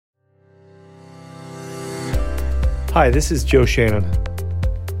Hi, this is Joe Shannon.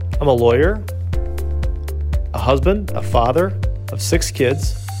 I'm a lawyer, a husband, a father of 6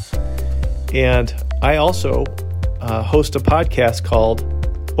 kids, and I also host a podcast called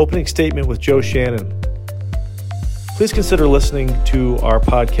Opening Statement with Joe Shannon. Please consider listening to our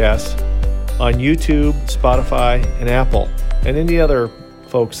podcast on YouTube, Spotify, and Apple, and any other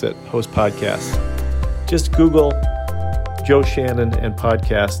folks that host podcasts. Just Google Joe Shannon and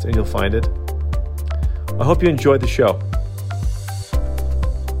podcast, and you'll find it. I hope you enjoyed the show.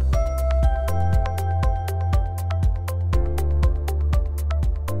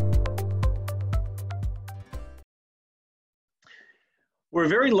 We're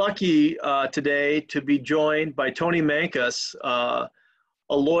very lucky today to be joined by Tony Mankus, a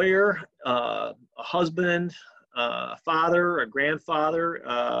lawyer, a husband, a father, a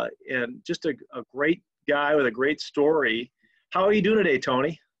grandfather, and just a great guy with a great story. How are you doing today,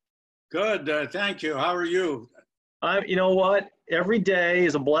 Tony? Good, thank you. How are you? You know what? Every day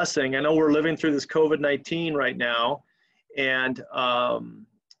is a blessing. I know we're living through this COVID-19 right now, and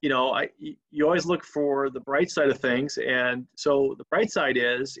you always look for the bright side of things. And so the bright side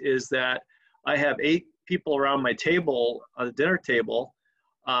is that I have 8 people around my table, the dinner table.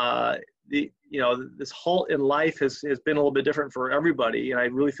 This halt in life has been a little bit different for everybody, and I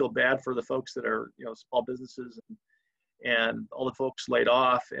really feel bad for the folks that are small businesses and all the folks laid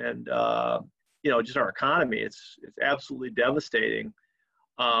off, and just our economy. It's absolutely devastating.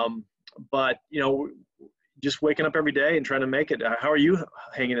 But just waking up every day and trying to make it. How are you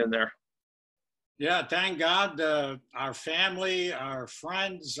hanging in there? Yeah, thank God. Our family, our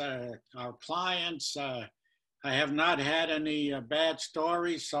friends, our clients. I have not had any bad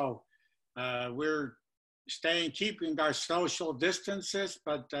stories, so we're keeping our social distances,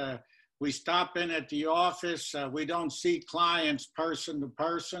 but we stop in at the office. We don't see clients person to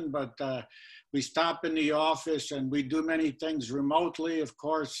person, but we stop in the office and we do many things remotely. Of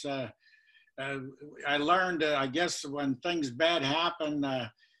course, I learned, I guess, when things bad happen,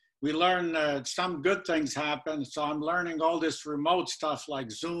 we learn some good things happen. So I'm learning all this remote stuff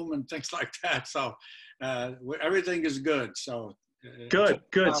like Zoom and things like that. So everything is good. So good.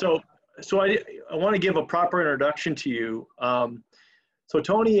 So I want to give a proper introduction to you. So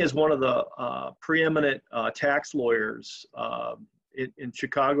Tony is one of the preeminent tax lawyers in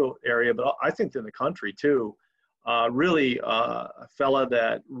Chicago area, but I think in the country too. Really a fella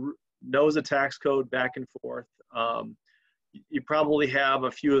that knows the tax code back and forth. You probably have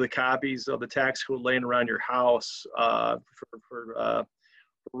a few of the copies of the tax code laying around your house for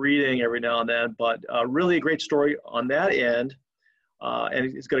reading every now and then, but really a great story on that end.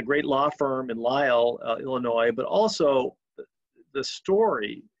 And he's got a great law firm in Lisle, Illinois, but also the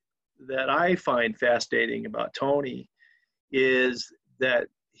story that I find fascinating about Tony is that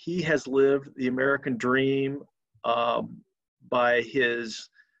he has lived the American dream by his,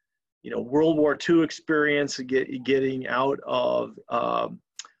 World War II experience, getting out of,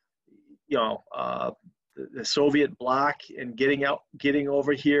 the Soviet bloc and getting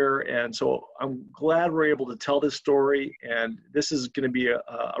over here. And so I'm glad we're able to tell this story. And this is going to be a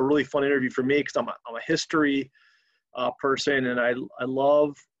really fun interview for me because I'm a history person, and I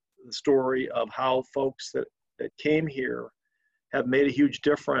love the story of how folks that came here have made a huge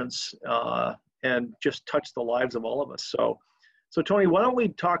difference and just touched the lives of all of us. So Tony, why don't we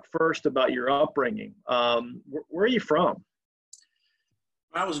talk first about your upbringing? Where are you from?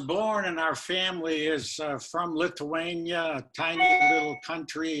 I was born, and our family is from Lithuania, a tiny little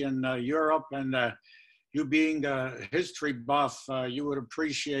country in Europe. And you being a history buff, you would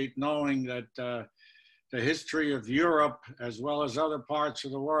appreciate knowing that the history of Europe, as well as other parts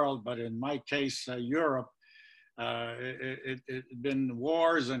of the world, but in my case, Europe, it been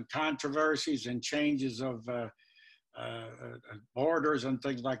wars and controversies and changes of borders and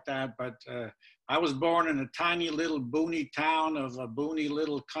things like that. But I was born in a tiny little boony town of a boony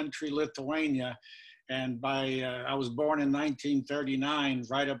little country, Lithuania. And I was born in 1939,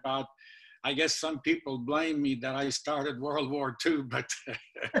 right about, I guess some people blame me that I started World War II, but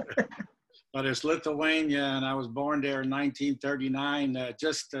but it's Lithuania, and I was born there in 1939,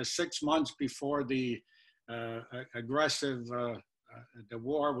 just 6 months before the the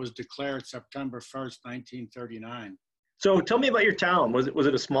war was declared September 1st, 1939. So tell me about your town. Was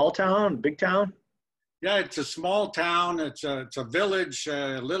it a small town, big town? Yeah, it's a small town. It's a village,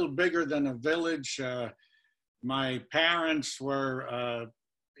 a little bigger than a village. My parents were,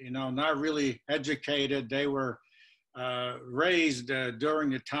 not really educated. They were raised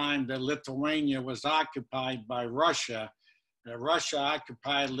during the time that Lithuania was occupied by Russia. Russia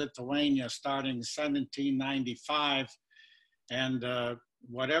occupied Lithuania starting in 1795, and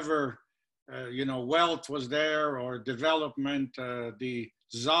whatever wealth was there or development. The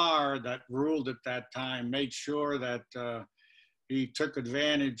czar that ruled at that time made sure that he took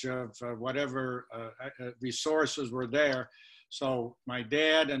advantage of whatever resources were there. So my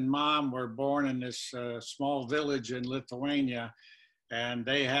dad and mom were born in this small village in Lithuania, and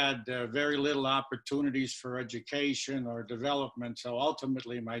they had very little opportunities for education or development. So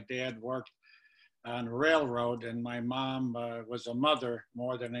ultimately, my dad worked on a railroad, and my mom was a mother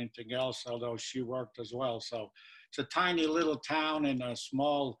more than anything else, although she worked as well. So it's a tiny little town in a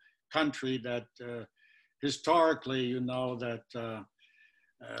small country that historically, that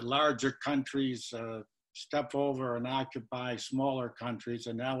larger countries step over and occupy smaller countries,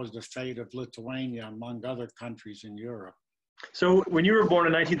 and that was the fate of Lithuania among other countries in Europe. So when you were born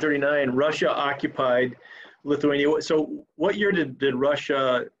in 1939, Russia occupied Lithuania. So what year did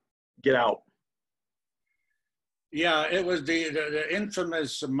Russia get out? Yeah, it was the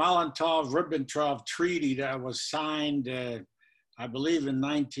infamous Molotov-Ribbentrop Treaty that was signed, I believe, in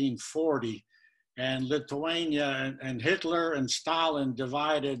 1940. And Lithuania and Hitler and Stalin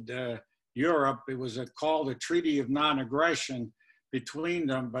divided Europe. It was called the Treaty of Non-Aggression between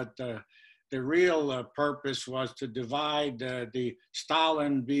them, but the real purpose was to divide the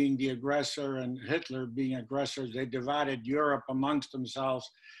Stalin being the aggressor and Hitler being aggressors. They divided Europe amongst themselves,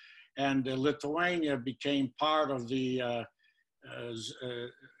 and Lithuania became part of the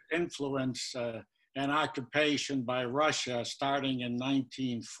influence and occupation by Russia starting in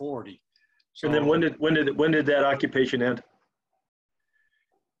 1940. So, and then when did that occupation end?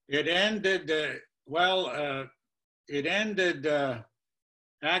 It ended.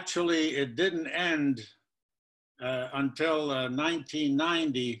 Actually, it didn't end until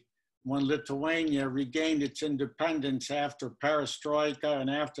 1990, when Lithuania regained its independence after perestroika and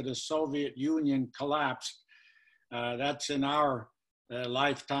after the Soviet Union collapsed. That's in our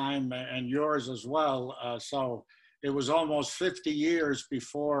lifetime and yours as well. So it was almost 50 years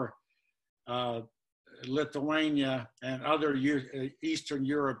before Lithuania and other Eastern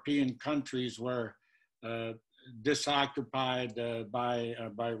European countries were disoccupied by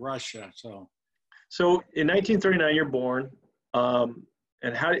Russia. So in 1939, you're born,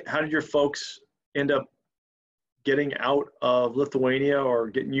 and how did your folks end up getting out of Lithuania or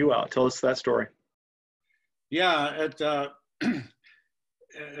getting you out? Tell us that story. Yeah,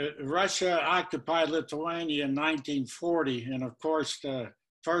 Russia occupied Lithuania in 1940, and of course the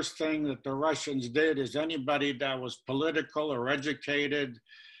first thing that the Russians did is anybody that was political or educated,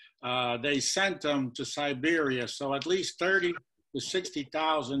 they sent them to Siberia. So at least 30 to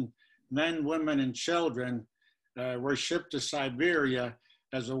 60,000 men, women, and children were shipped to Siberia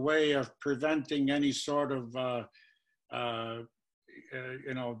as a way of preventing any sort of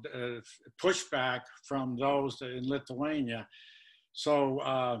pushback from those in Lithuania. So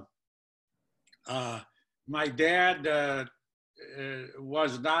my dad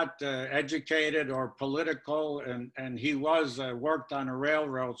was not educated or political, and he was worked on a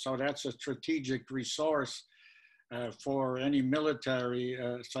railroad, so that's a strategic resource for any military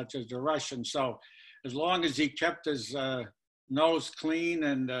such as the Russians. So as long as he kept his nose clean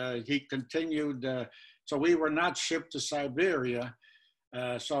and he continued, so we were not shipped to Siberia,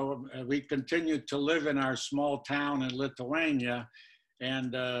 so we continued to live in our small town in Lithuania,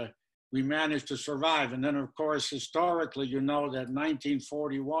 and we managed to survive. And then, of course, historically, you know that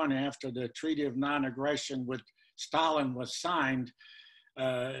 1941, after the Treaty of Non-Aggression with Stalin was signed,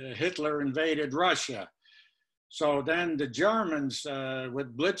 Hitler invaded Russia. So then the Germans,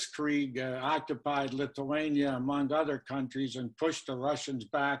 with Blitzkrieg, occupied Lithuania, among other countries, and pushed the Russians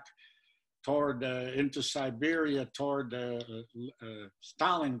back toward into Siberia, toward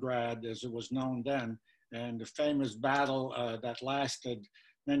Stalingrad, as it was known then, and the famous battle that lasted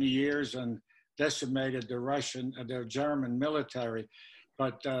many years and decimated the German military.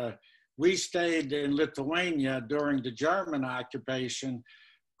 But we stayed in Lithuania during the German occupation.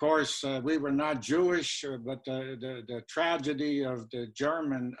 Of course, we were not Jewish, but the tragedy of the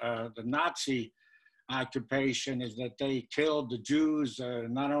German, the Nazi occupation is that they killed the Jews,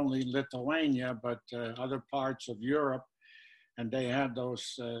 not only in Lithuania, but other parts of Europe. And they had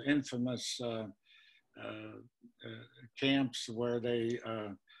those infamous camps where they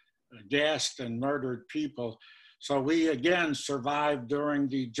gassed and murdered people. So we again survived during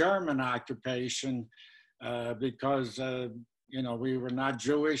the German occupation because we were not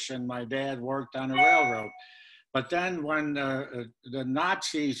Jewish, and my dad worked on a railroad. But then when the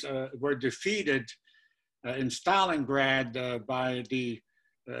Nazis were defeated in Stalingrad by the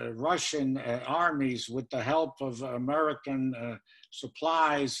Russian armies with the help of American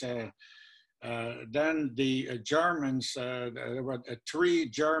supplies, Then the Germans, there were 3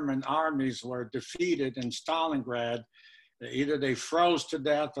 German armies were defeated in Stalingrad. Either they froze to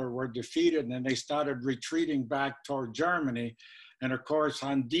death or were defeated, and then they started retreating back toward Germany. And of course,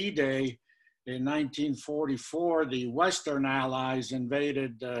 on D-Day in 1944, the Western Allies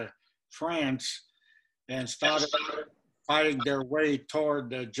invaded France and started fighting their way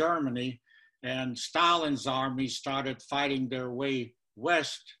toward Germany. And Stalin's army started fighting their way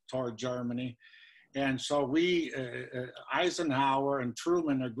west toward Germany. And so Eisenhower and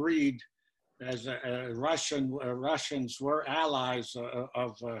Truman agreed, as Russians were allies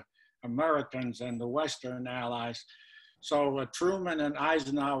of Americans and the Western allies. So Truman and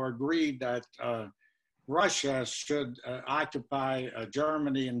Eisenhower agreed that Russia should occupy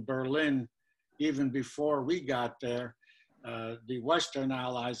Germany and Berlin even before we got there. The Western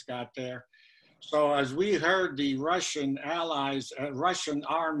allies got there. So as we heard the Russian allies, Russian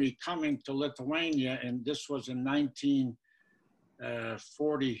army coming to Lithuania, and this was in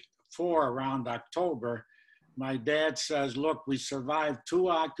 1944 around October, my dad says, look, we survived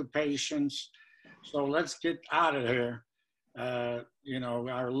 2 occupations, so let's get out of here. You know,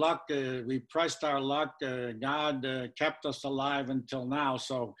 our luck, we pressed our luck. God kept us alive until now.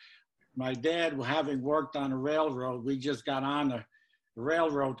 So my dad, having worked on a railroad, we just got on a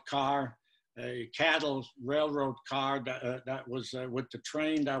railroad car, a cattle railroad car that was with the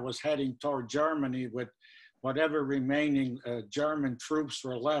train that was heading toward Germany with whatever remaining German troops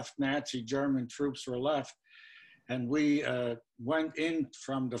were left, Nazi German troops were left. And we went in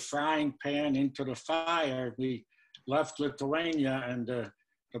from the frying pan into the fire. We left Lithuania and the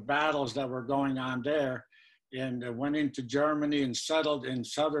battles that were going on there, and went into Germany and settled in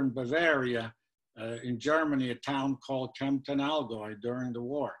southern Bavaria, in Germany, a town called Kempten Allgäu during the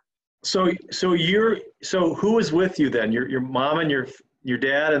war. So who was with you then? Your mom and your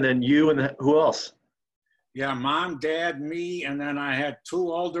dad, and then you, and who else? Yeah, mom, dad, me, and then I had 2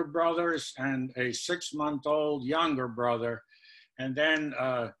 older brothers and a 6-month-old younger brother, and then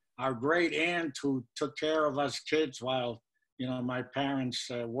our great aunt who took care of us kids while, you know, my parents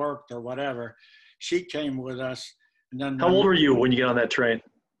worked or whatever. She came with us. And then how old were you when you got on that train?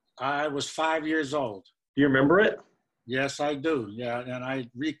 I was 5 years old. Do you remember it? Yes, I do. Yeah, and I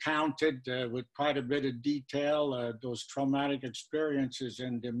recounted with quite a bit of detail those traumatic experiences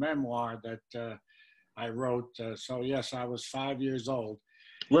in the memoir that I wrote. So yes, I was 5 years old.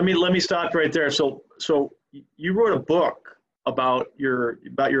 Let me stop right there. So you wrote a book about your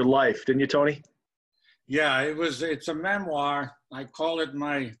life, didn't you, Tony? Yeah, it's a memoir. I call it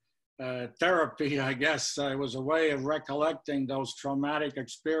my therapy, I guess. It was a way of recollecting those traumatic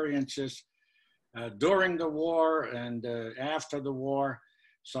experiences during the war and after the war.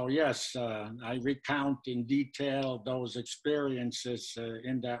 So yes, I recount in detail those experiences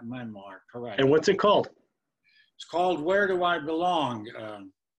in that memoir, correct. And what's it called? It's called Where Do I Belong?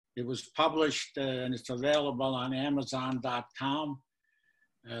 It was published and it's available on Amazon.com.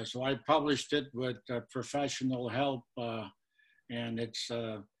 So I published it with professional help, and it's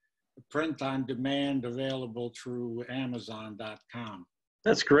print on demand available through Amazon.com.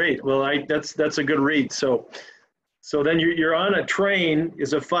 That's great. Well, that's a good read. So then you're on a train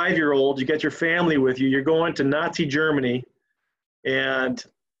as a 5-year-old. You got your family with you. You're going to Nazi Germany, and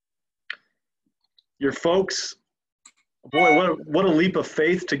your folks. Boy, what a leap of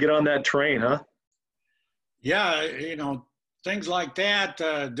faith to get on that train, huh? Yeah, you know, things like that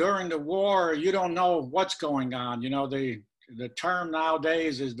during the war, you don't know what's going on. You know, the term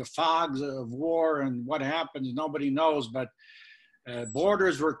nowadays is the fogs of war, and what happens, nobody knows. But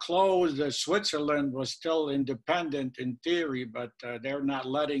borders were closed. Switzerland was still independent in theory, but they're not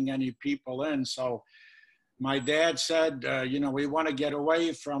letting any people in. So my dad said, you know, we want to get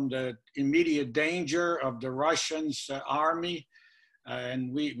away from the immediate danger of the Russians' army.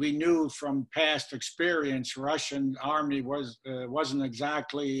 And we knew from past experience, Russian army wasn't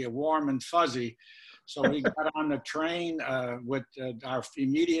exactly warm and fuzzy. So we got on the train with our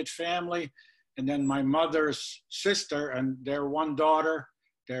immediate family, and then my mother's sister and their one daughter.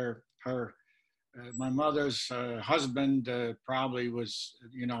 My mother's husband probably was,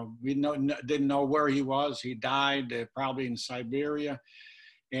 you know, didn't know where he was. He died probably in Siberia.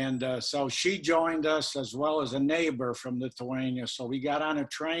 And so she joined us, as well as a neighbor from Lithuania. So we got on a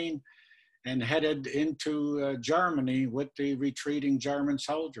train and headed into Germany with the retreating German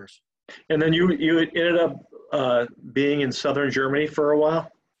soldiers. And then you ended up being in southern Germany for a while?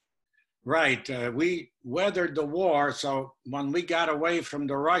 Right. We weathered the war. So when we got away from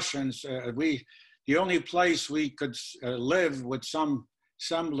the Russians, the only place we could live with some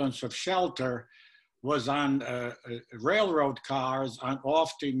semblance of shelter was on railroad cars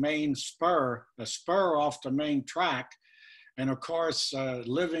off the main spur, a spur off the main track. And of course,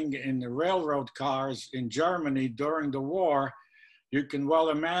 living in the railroad cars in Germany during the war, you can well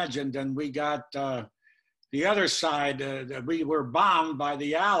imagine. Then we got the other side. We were bombed by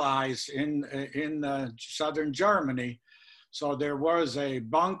the Allies in southern Germany. So there was a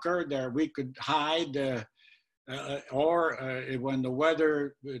bunker there we could hide, or when the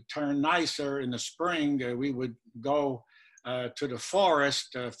weather turned nicer in the spring, we would go to the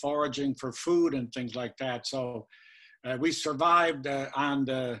forest, foraging for food and things like that. So we survived in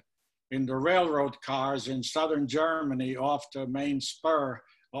the railroad cars in southern Germany off the main spur,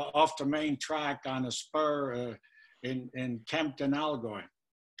 off the main track on a spur in Kempten, Allgäu.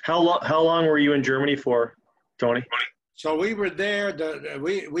 How long were you in Germany for, Tony? So we were there.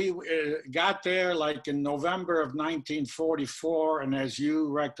 We got there like in November of 1944, and as you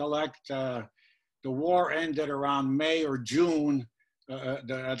recollect, the war ended around May or June.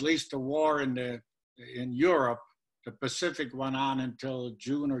 At least the war in Europe. The Pacific went on until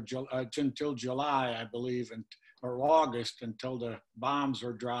June or until July, I believe, or August, until the bombs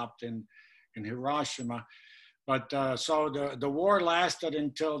were dropped in Hiroshima. But so the war lasted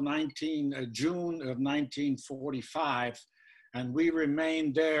until June of 1945, and we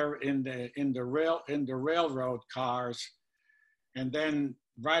remained there in the railroad cars, and then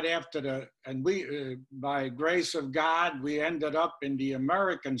right after by grace of God, we ended up in the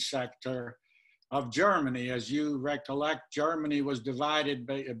American sector of Germany. As you recollect, Germany was divided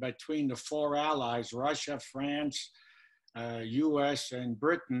between the four allies: Russia, France, U.S., and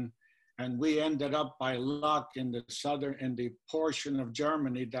Britain. And we ended up by luck in the portion of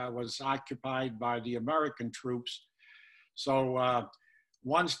Germany that was occupied by the American troops. So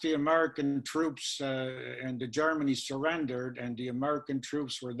once the American troops and the Germany surrendered and the American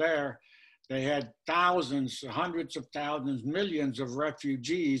troops were there, they had thousands, hundreds of thousands, millions of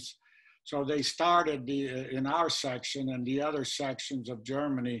refugees. So they started in our section and the other sections of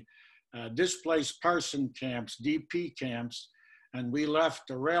Germany, displaced person camps, DP camps. And we left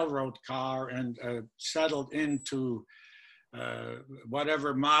the railroad car and settled into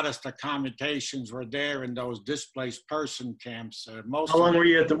whatever modest accommodations were there in those displaced person camps. How long were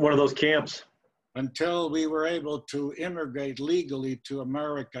you at one of those camps? Until we were able to immigrate legally to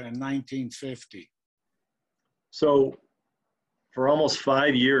America in 1950. So for almost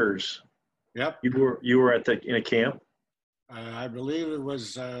 5 years, yep, you were in a camp? I believe it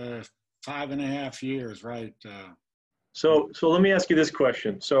was 5.5 years, right? So let me ask you this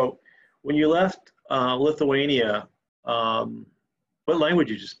question. So when you left Lithuania, what language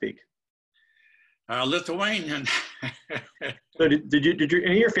did you speak? Lithuanian. So did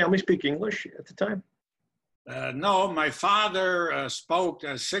any of your family speak English at the time? No, my father spoke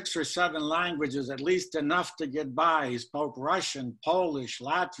 6 or 7 languages, at least enough to get by. He spoke Russian, Polish,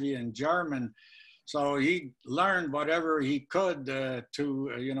 Latvian, German. So he learned whatever he could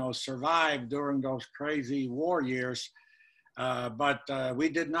to survive during those crazy war years. But we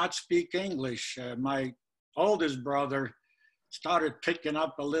did not speak English. My oldest brother started picking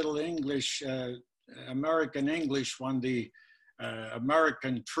up a little English, American English, when the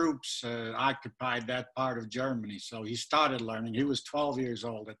American troops occupied that part of Germany. So he started learning. He was 12 years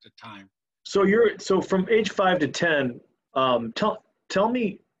old at the time. So from age 5 to 10, tell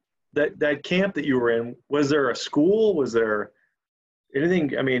me that camp that you were in, was there a school? Was there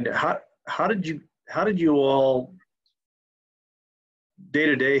anything? I mean, how did you all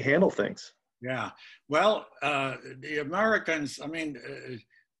day-to-day handle things? Yeah, well, the Americans, I mean,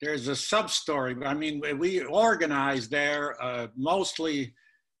 there's a sub-story. I mean, we organized there mostly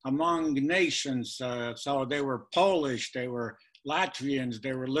among nations. So they were Polish, they were Latvians,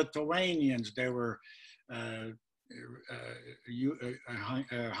 they were Lithuanians, they were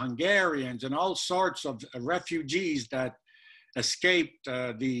Hungarians, and all sorts of refugees that escaped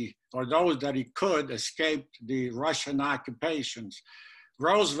or those that he could escaped the Russian occupations.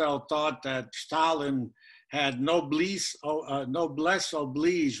 Roosevelt thought that Stalin had noblesse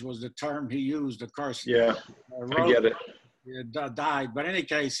oblige was the term he used. Of course, yeah, I get it. Died, but in any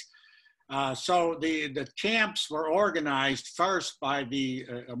case, so the camps were organized first by the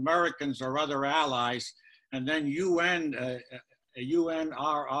Americans or other allies, and then UNRRA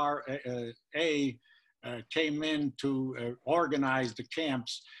came in to organize the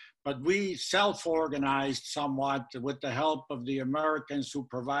camps. But we self-organized somewhat with the help of the Americans who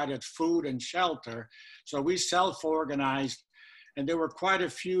provided food and shelter. So we self-organized, and there were quite a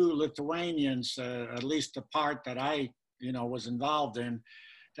few Lithuanians, at least the part that I, was involved in,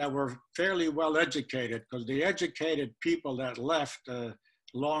 that were fairly well educated, because the educated people that left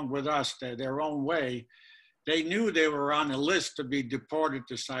along with us, their own way. They knew they were on a list to be deported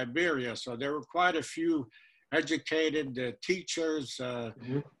to Siberia. So there were quite a few educated teachers,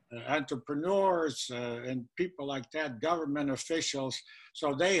 entrepreneurs, and people like that, government officials.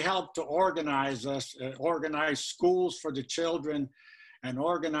 So they helped to organize us, organize schools for the children, and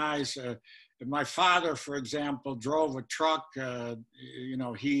organize. My father, for example, drove a truck.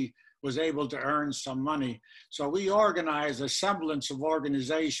 He was able to earn some money. So we organized a semblance of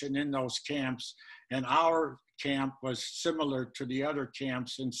organization in those camps, and our camp was similar to the other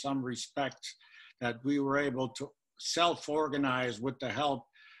camps in some respects, that we were able to self-organize with the help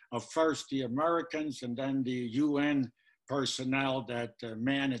of first the Americans and then the UN personnel that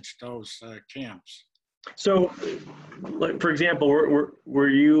managed those camps. So, like, for example, were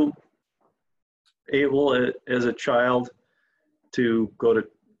you able as a child to go to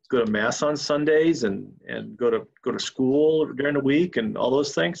mass on Sundays and go to school during the week and all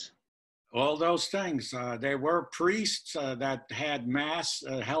those things? All those things. There were priests that had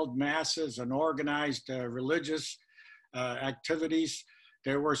held masses and organized religious activities.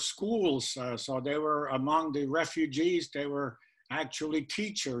 There were schools, so they were among the refugees. They were actually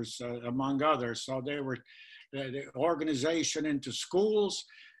teachers, among others. So they were the organization into schools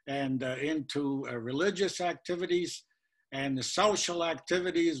and into religious activities. And the social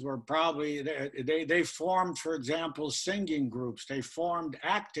activities were probably, they formed, for example, singing groups. They formed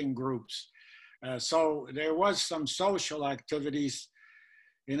acting groups. So there was some social activities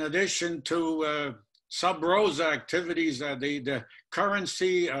in addition to sub rosa activities. The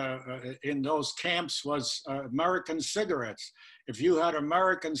currency in those camps was American cigarettes. If you had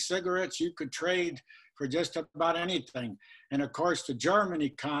American cigarettes, you could trade for just about anything. And of course, the German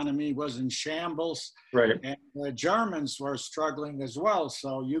economy was in shambles. Right. And the Germans were struggling as well.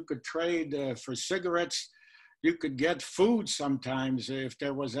 So you could trade for cigarettes. You could get food sometimes if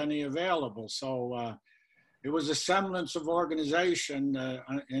there was any available. So it was a semblance of organization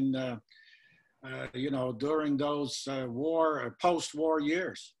during those post-war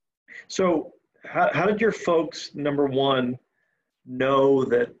years. So how did your folks, number one, know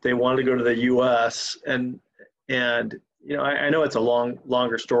that they wanted to go to the U.S. and I know it's a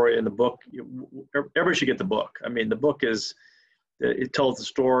longer story in the book. Everybody should get the book. I mean, the book it tells the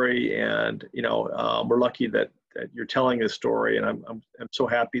story, and we're lucky that you're telling this story, and I'm so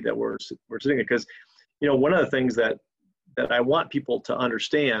happy that we're sitting there, because one of the things that I want people to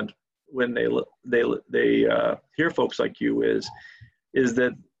understand when they hear folks like you is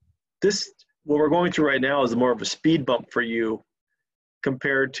that what we're going through right now is more of a speed bump for you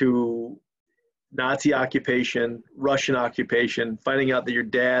compared to Nazi occupation, Russian occupation, finding out that your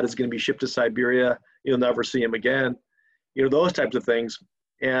dad is going to be shipped to Siberia, you'll never see him again, those types of things.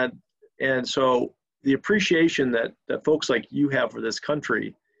 And so the appreciation that folks like you have for this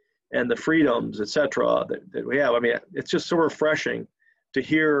country and the freedoms, et cetera, that we have, I mean, it's just so refreshing to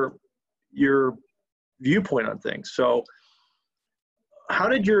hear your viewpoint on things. So how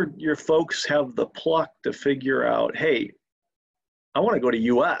did your folks have the pluck to figure out, hey, I want to go to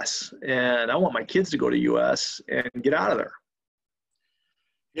U.S. and I want my kids to go to U.S. and get out of there?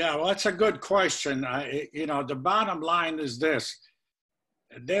 Yeah, well, that's a good question. The bottom line is this.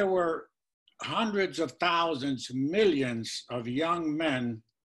 There were hundreds of thousands, millions of young men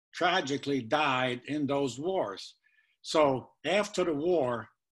tragically died in those wars. So after the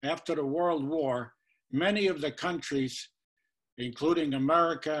World War, many of the countries, including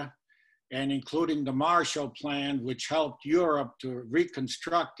America, and including the Marshall Plan, which helped Europe to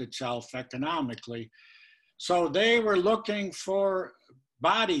reconstruct itself economically. So they were looking for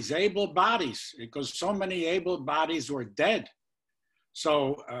bodies, able bodies, because so many able bodies were dead.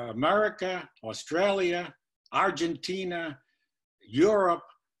 So America, Australia, Argentina, Europe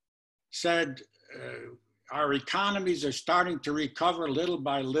said, our economies are starting to recover little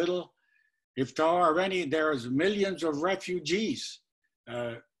by little. If there's millions of refugees.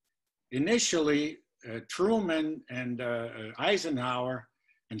 Initially, Truman and Eisenhower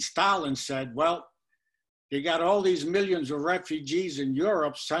and Stalin said, well, you got all these millions of refugees in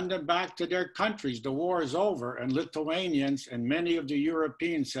Europe, send them back to their countries. The war is over. And Lithuanians and many of the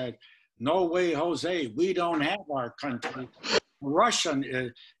Europeans said, no way, Jose, we don't have our country.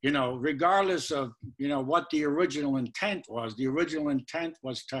 Russian, regardless of, what the original intent was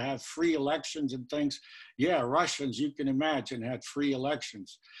to have free elections and things. Yeah, Russians, you can imagine, had free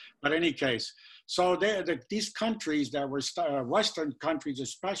elections. But in any case, so these countries that were, Western countries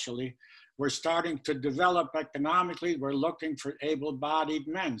especially, were starting to develop economically. We're looking for able-bodied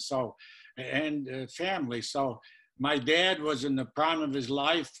men, and families. So my dad was in the prime of his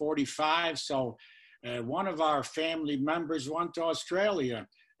life, 45, so one of our family members went to Australia,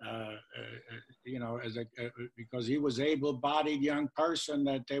 you know, because he was able-bodied young person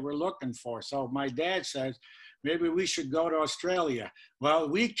that they were looking for. So my dad says, maybe we should go to Australia. Well,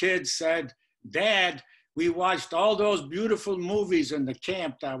 we kids said, Dad, we watched all those beautiful movies in the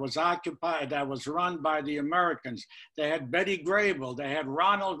camp that was occupied, that was run by the Americans. They had Betty Grable, they had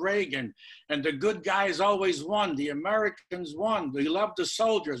Ronald Reagan, and the good guys always won. The Americans won. We loved the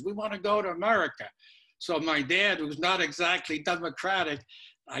soldiers. We want to go to America. So my dad, who's not exactly democratic,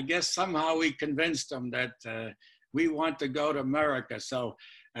 I guess somehow we convinced him that we want to go to America. So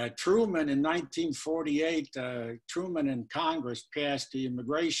Truman in 1948, Truman and Congress passed the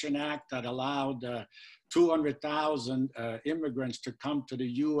Immigration Act that allowed 200,000 immigrants to come to the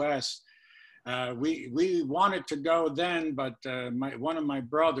U.S. We wanted to go then, but one of my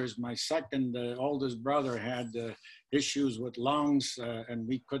brothers, my second oldest brother, had issues with lungs and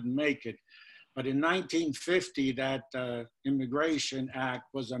we couldn't make it. But in 1950, that Immigration Act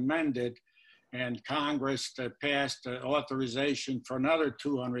was amended and Congress passed authorization for another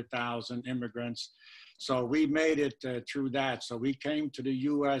 200,000 immigrants. So we made it through that. So we came to the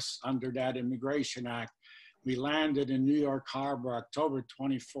U.S. under that Immigration Act. We landed in New York Harbor, October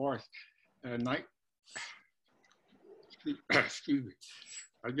 24th night. Excuse me.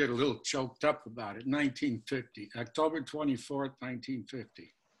 I get a little choked up about it. 1950, October 24th,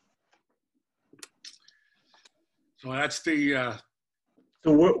 1950. So that's the.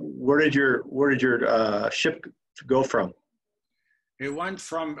 So where did your ship go from? It went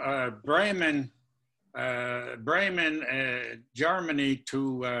from Bremen, Germany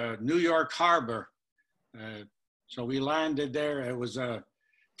to New York Harbor. So we landed there. It was a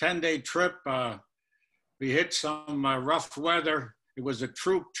 10-day trip. We hit some rough weather. It was a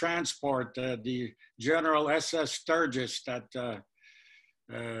troop transport, the General SS Sturgis that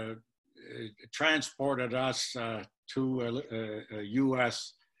transported us to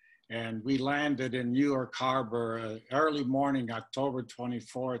U.S. and we landed in New York Harbor early morning, October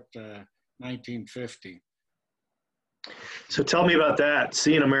 24th, 1950. So tell me about that,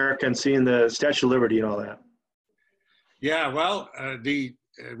 seeing America and seeing the Statue of Liberty and all that. Yeah, well,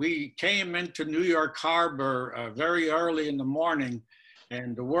 we came into New York Harbor very early in the morning,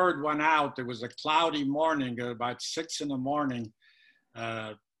 and the word went out. It was a cloudy morning, about 6 in the morning,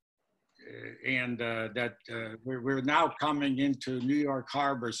 that we're now coming into New York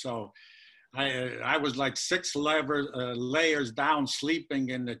Harbor. So I was like 6 layers down, sleeping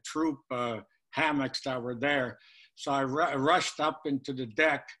in the troop hammocks that were there. So I rushed up into the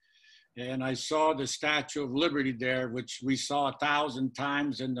deck, and I saw the Statue of Liberty there, which we saw 1,000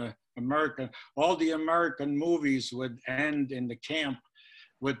 times in the all the American movies would end in the camp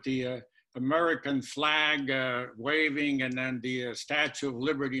with the American flag waving and then the Statue of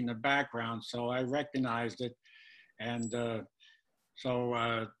Liberty in the background. So I recognized it. And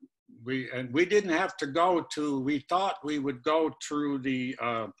we didn't have to go to, we thought we would go through the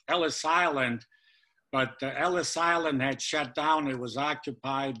Ellis Island, but Ellis Island had shut down. It was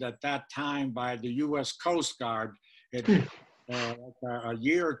occupied at that time by the U.S. Coast Guard. A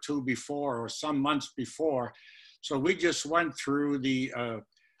year or two before, or some months before. So we just went through the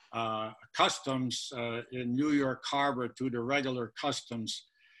customs in New York Harbor to the regular customs.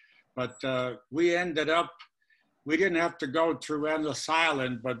 But we ended up, we didn't have to go through Ellis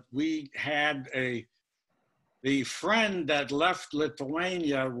Island, but we had the friend that left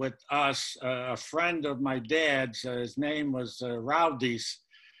Lithuania with us, a friend of my dad's, his name was Raudis.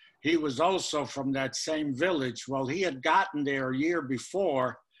 He was also from that same village. Well, he had gotten there a year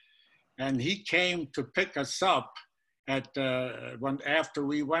before, and he came to pick us up after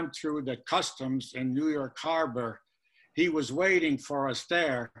we went through the customs in New York Harbor. He was waiting for us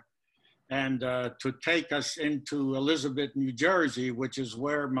there and to take us into Elizabeth, New Jersey, which is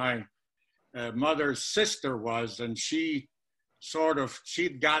where my mother's sister was. And she'd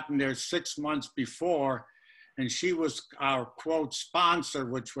gotten there 6 months before, and she was our, quote, sponsor,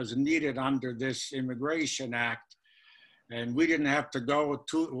 which was needed under this Immigration Act. And we didn't have to go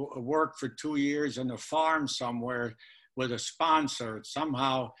to work for 2 years in a farm somewhere with a sponsor.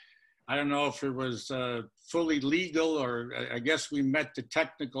 Somehow, I don't know if it was fully legal, or I guess we met the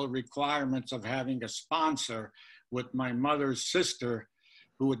technical requirements of having a sponsor with my mother's sister,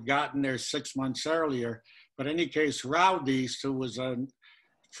 who had gotten there 6 months earlier. But in any case, Raudis, who was a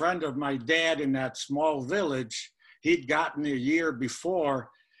friend of my dad in that small village, he'd gotten a year before,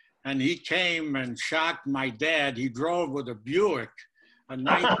 and he came and shocked my dad. He drove with a Buick, a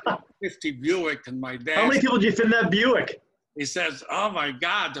 1950 Buick, and my dad— How many people did you fit in that Buick? He says, "Oh my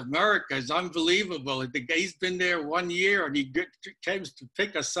God, America is unbelievable." He's been there 1 year, and he came to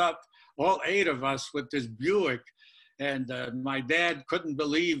pick us up all 8 of us with this Buick. And my dad couldn't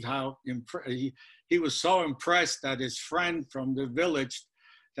believe how he was so impressed that his friend from the village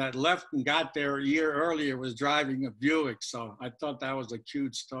that left and got there a year earlier was driving a Buick. So I thought that was a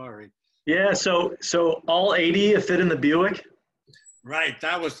cute story. Yeah, so all 80 fit in the Buick? Right,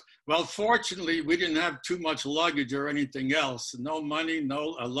 that was, well, fortunately, we didn't have too much luggage or anything else. No money,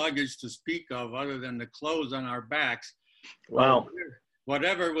 no luggage to speak of other than the clothes on our backs. Wow.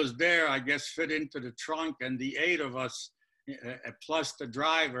 Whatever was there, I guess, fit into the trunk, and the 8 of us, plus the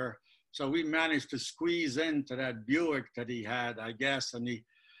driver. So we managed to squeeze into that Buick that he had, I guess, and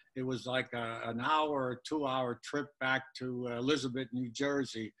it was like an hour or 2-hour trip back to Elizabeth, New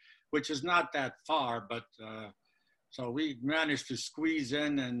Jersey, which is not that far, but so we managed to squeeze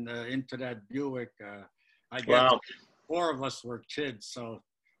in and into that Buick. I guess wow. 4 of us were kids, so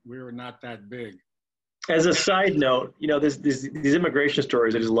we were not that big. As a side note, you know, these immigration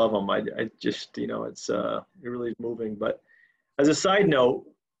stories, I just love them. I just, you know, it really is moving. But as a side note,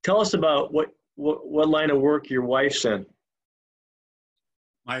 tell us about what line of work your wife's in.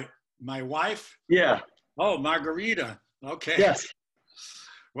 My wife? Yeah. Oh, Margarita. Okay. Yes.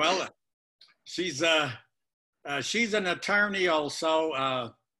 Well, she's an attorney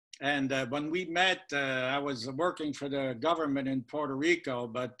also. And when we met, I was working for the government in Puerto Rico,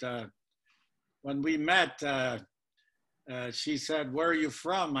 but when we met, she said, "Where are you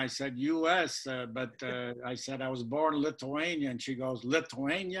from?" I said, "U.S." But I said, "I was born in Lithuania." And she goes,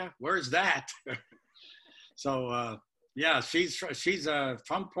 "Lithuania? Where's that?" So, yeah, she's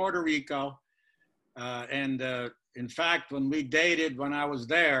from Puerto Rico. And in fact, when we dated, when I was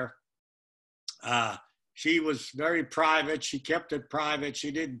there, she was very private. She kept it private.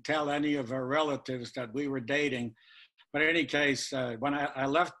 She didn't tell any of her relatives that we were dating. But in any case, when I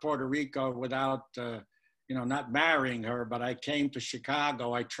left Puerto Rico without, not marrying her, but I came to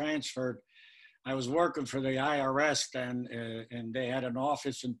Chicago, I transferred. I was working for the IRS and they had an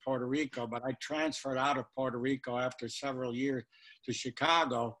office in Puerto Rico, but I transferred out of Puerto Rico after several years to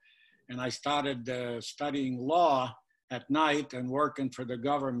Chicago. And I started studying law at night and working for the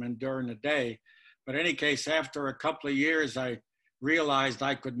government during the day. But in any case, after a couple of years, I realized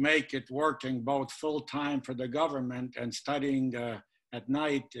I could make it working both full-time for the government and studying at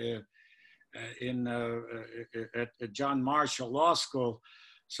night at John Marshall Law School.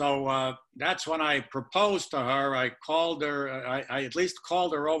 So that's when I proposed to her. I called her, I at least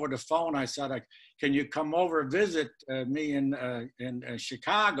called her over the phone. I said, "Can you come over visit me in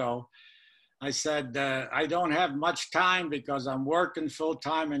Chicago?" I said, "I don't have much time because I'm working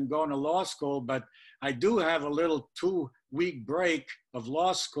full-time and going to law school, but I do have a little 2-week break of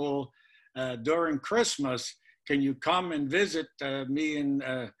law school during Christmas. Can you come and visit me in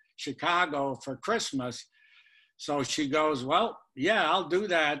Chicago for Christmas?" So she goes, "Well, yeah, I'll do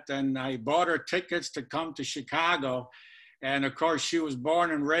that." And I bought her tickets to come to Chicago. And of course, she was born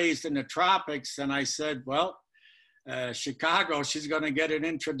and raised in the tropics. And I said, "Well, Chicago, she's going to get an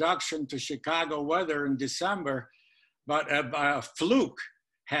introduction to Chicago weather in December." But a fluke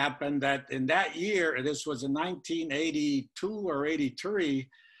happened that in that year, this was in 1982 or 83,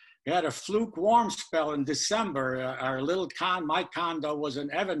 we had a fluke warm spell in December. Our little my condo was in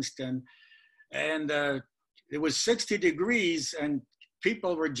Evanston, and it was 60 degrees and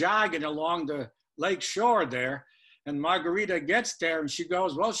people were jogging along the lake shore there. And Margarita gets there and she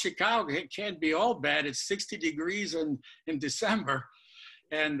goes, "Well, Chicago, it can't be all bad. It's 60 degrees in December."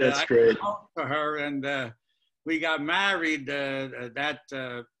 And that's great. I talked to her, and we got married that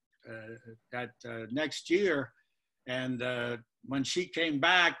next year. And when she came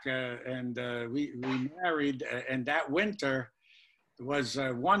back and we married, and that winter was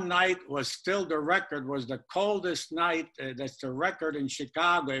one night was still the record, was the coldest night. That's the record in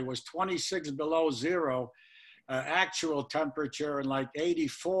Chicago. It was 26 below zero. Actual temperature and like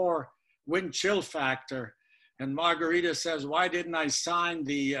 84 wind chill factor. And Margarita says, "Why didn't I sign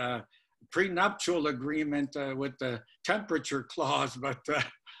the prenuptial agreement with the temperature clause?" But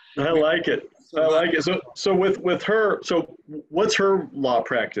I like it. I like it. So with her, so what's her law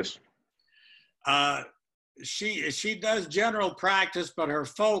practice? She does general practice, but her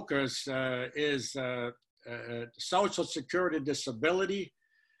focus is Social Security disability.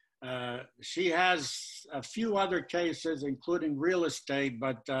 She has a few other cases, including real estate,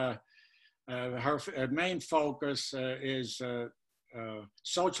 but her main focus is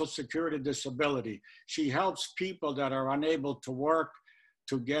Social Security disability. She helps people that are unable to work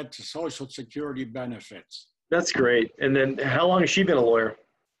to get Social Security benefits. That's great. And then how long has she been a lawyer?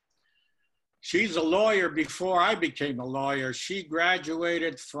 She's a lawyer before I became a lawyer. She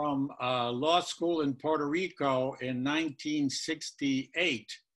graduated from law school in Puerto Rico in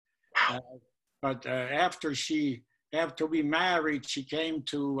 1968. Uh, but after we married, she came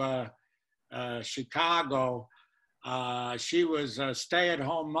to Chicago. She was a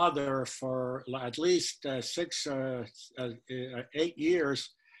stay-at-home mother for at least 8 years,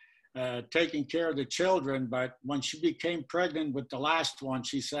 taking care of the children. But when she became pregnant with the last one,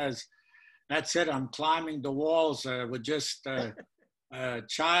 she says, "That's it. I'm climbing the walls with just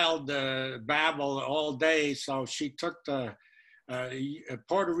child babble all day." So she took the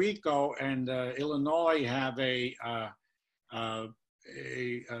Puerto Rico and Illinois have uh,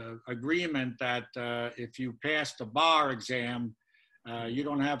 agreement that if you pass the bar exam, you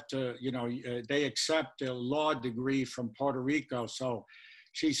don't have to, they accept a law degree from Puerto Rico. So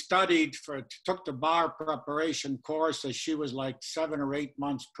she took the bar preparation course as she was like 7 or 8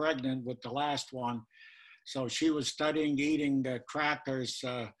 months pregnant with the last one. So she was studying eating crackers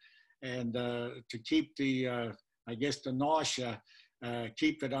and to keep the nausea,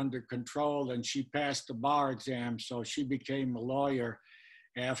 keep it under control. And she passed the bar exam. So she became a lawyer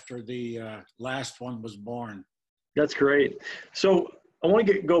after the last one was born. That's great. So I want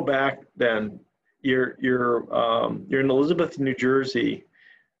to go back then. You're in Elizabeth, New Jersey,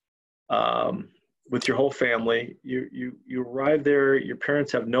 with your whole family. You arrive there. Your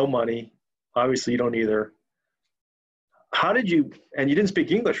parents have no money. Obviously, you don't either. How did you? And you didn't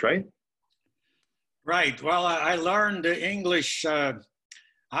speak English, right? Right. Well, I learned English.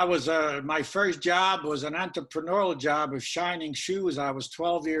 My first job was an entrepreneurial job of shining shoes. I was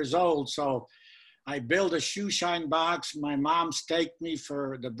 12 years old, so I built a shoe shine box. My mom staked me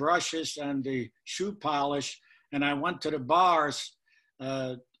for the brushes and the shoe polish, and I went to the bars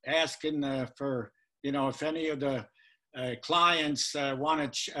asking for, if any of the clients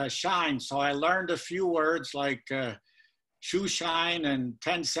wanted shine. So I learned a few words like shoe shine and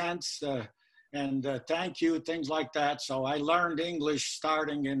 10 cents and thank you, things like that. So I learned English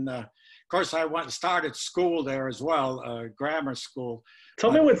starting of course, I started school there as well, grammar school.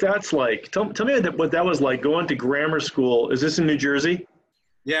 Tell me what that's like. Tell me what that was like, going to grammar school. Is this in New Jersey?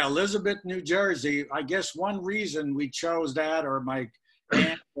 Yeah, Elizabeth, New Jersey. I guess one reason we chose that, or my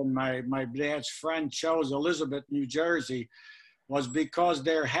aunt and my dad's friend chose Elizabeth, New Jersey, was because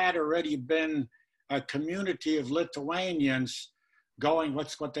there had already been a community of Lithuanians going,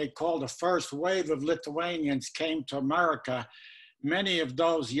 what they call the first wave of Lithuanians came to America. Many of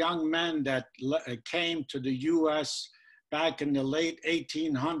those young men that came to the U.S. back in the late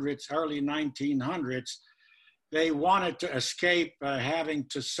 1800s, early 1900s, they wanted to escape having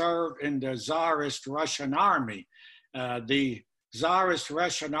to serve in the Tsarist Russian army. The Tsarist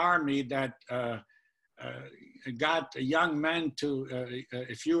Russian army that got young men to,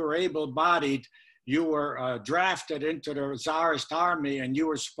 if you were able-bodied, you were drafted into the Tsarist army and you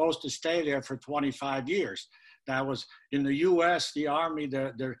were supposed to stay there for 25 years. That was in the U.S., the army,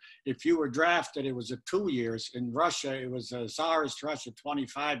 if you were drafted, it was 2 years. In Russia, it was Tsarist Russia,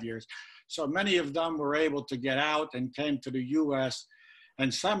 25 years. So many of them were able to get out and came to the U.S.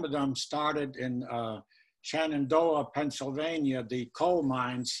 And some of them started in Shenandoah, Pennsylvania, the coal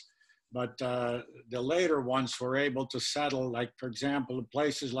mines. But the later ones were able to settle, like, for example, in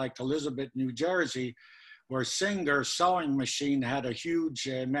places like Elizabeth, New Jersey, where Singer Sewing Machine had a huge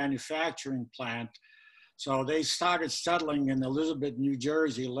manufacturing plant. So they started settling in Elizabeth, New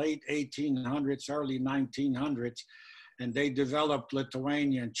Jersey, late 1800s, early 1900s, and they developed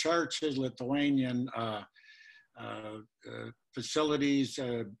Lithuanian churches, Lithuanian facilities,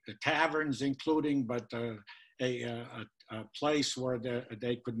 taverns including, but a place where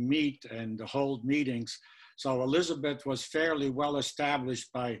they could meet and hold meetings. So Elizabeth was fairly well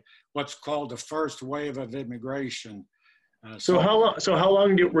established by what's called the first wave of immigration. So how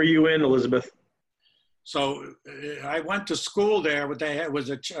long were you in Elizabeth? So I went to school there, but it was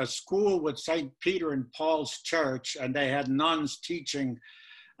a school with St. Peter and Paul's Church, and they had nuns teaching.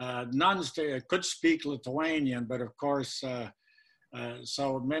 Nuns could speak Lithuanian, but of course,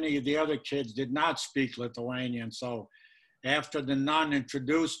 so many of the other kids did not speak Lithuanian. So after the nun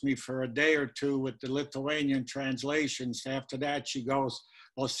introduced me for a day or two with the Lithuanian translations, after that she goes,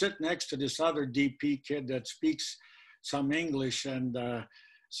 well, sit next to this other DP kid that speaks some English, and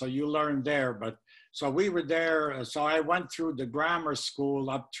so you learn there. But so we were there. So I went through the grammar school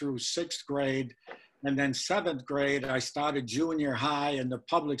up through 6th grade. And then 7th grade, I started junior high in the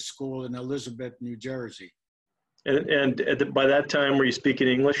public school in Elizabeth, New Jersey. And by that time, were you speaking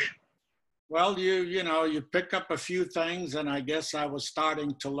English? Well, you pick up a few things, and I guess I was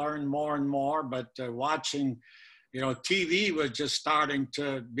starting to learn more and more, but watching, TV was just starting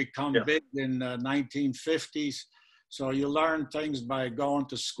to become big in the 1950s. So you learn things by going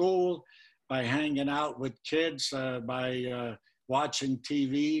to school, by hanging out with kids, by watching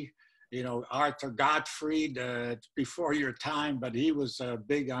TV. you know, Arthur Gottfried, before your time, but he was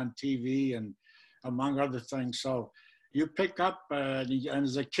big on TV and among other things. So you pick up, and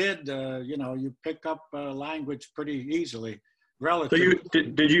as a kid, you know, you pick up language pretty easily. Relative. So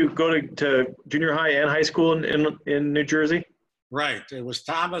did you go to junior high and high school in New Jersey? Right. It was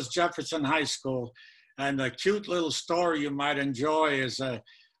Thomas Jefferson High School. And a cute little story you might enjoy is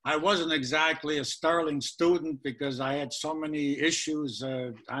I wasn't exactly a sterling student because I had so many issues,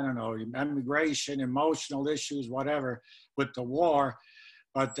 I don't know, immigration, emotional issues, whatever, with the war.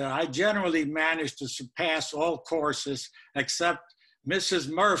 But I generally managed to surpass all courses except Mrs.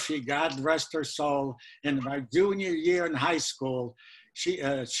 Murphy, God rest her soul, in my junior year in high school. She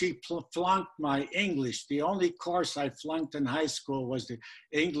flunked my English. The only course I flunked in high school was the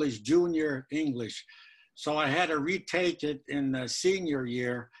English, junior English. So I had to retake it in the senior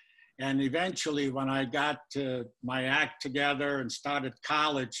year. And eventually when I got my act together and started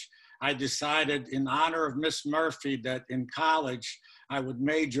college, I decided in honor of Miss Murphy that in college I would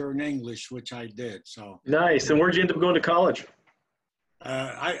major in English, which I did. So nice. And where'd you end up going to college?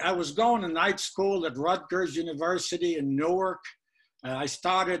 I was going to night school at Rutgers University in Newark. I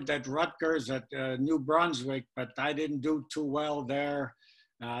started at Rutgers at New Brunswick, but I didn't do too well there.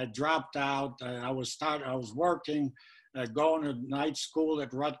 I dropped out. I was working, going to night school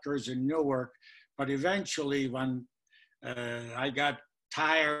at Rutgers in Newark. But eventually, when I got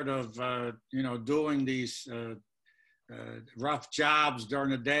tired of you know, doing these rough jobs during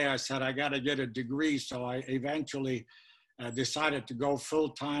the day, I said I got to get a degree. So I eventually decided to go full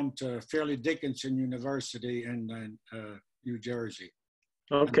time to Fairleigh Dickinson University in New Jersey.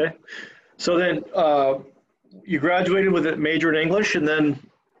 Okay. So then you graduated with a major in English, and then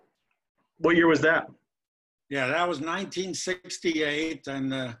what year was that? Yeah, that was 1968.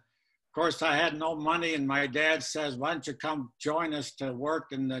 And of course, I had no money. And my dad says, why don't you come join us to work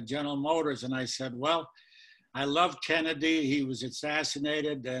in General Motors? And I said, well, I love Kennedy. He was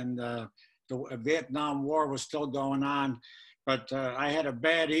assassinated, and the Vietnam War was still going on. But I had a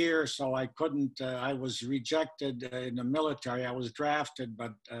bad ear, so I couldn't, I was rejected in the military. I was drafted,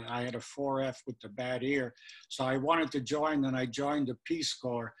 but I had a 4F with the bad ear. So I wanted to join, and I joined the Peace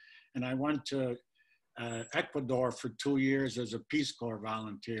Corps. And I went to Ecuador for 2 years as a Peace Corps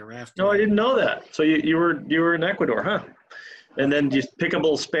volunteer. After No, I didn't know that. So you were in Ecuador, huh? And then you pick up a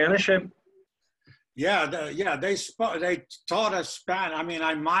little Spanish? Yeah, they taught us Spanish. I mean,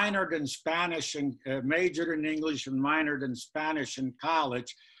 I minored in Spanish and majored in English and minored in Spanish in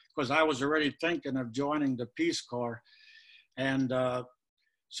college because I was already thinking of joining the Peace Corps. And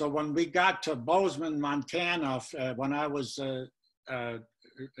so when we got to Bozeman, Montana, when I was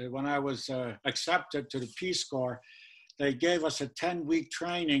accepted to the Peace Corps, they gave us a 10-week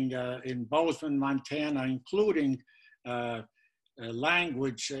training in Bozeman, Montana, including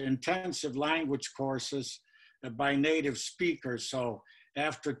intensive language courses by native speakers. So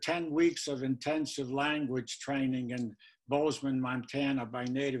after 10 weeks of intensive language training in Bozeman, Montana by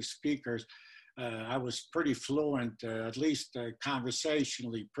native speakers, I was pretty fluent, at least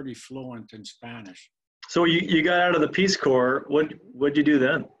conversationally pretty fluent in Spanish. So you got out of the Peace Corps. What'd you do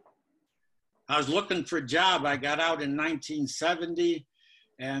then? I was looking for a job. I got out in 1970,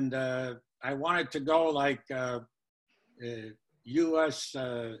 and I wanted to go like U.S.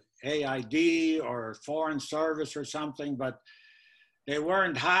 AID or Foreign Service or something, but they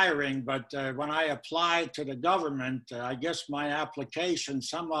weren't hiring. But when I applied to the government, I guess my application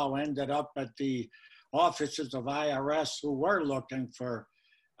somehow ended up at the offices of IRS who were looking for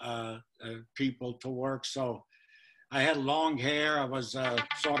people to work. So I had long hair. I was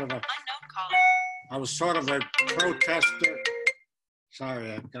sort of a protester.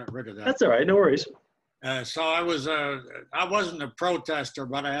 Sorry, I got rid of that. That's all right. No worries. So I wasn't a protester,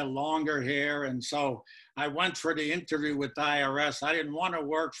 but I had longer hair. And so I went for the interview with the IRS. I didn't want to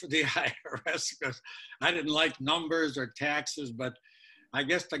work for the IRS because I didn't like numbers or taxes, but I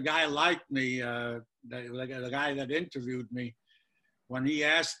guess the guy liked me, the guy that interviewed me. When he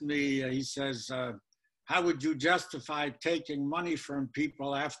asked me, he says, how would you justify taking money from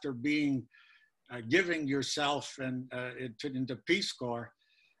people after giving yourself into Peace Corps?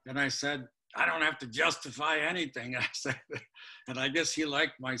 And I said, I don't have to justify anything. I said, and I guess he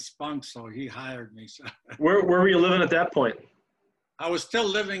liked my spunk, so he hired me. So. Where were you living at that point? I was still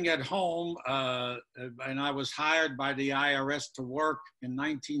living at home, and I was hired by the IRS to work in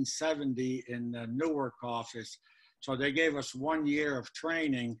 1970 in the Newark office. So they gave us 1 year of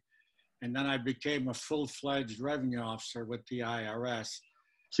training, and then I became a full-fledged revenue officer with the IRS.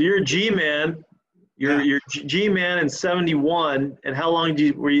 So you're a G-man. You're G-man in 71, and how long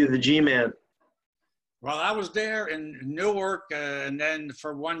were you the G-man? Well, I was there in Newark, and then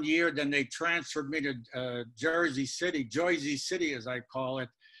for 1 year, then they transferred me to Jersey City, as I call it,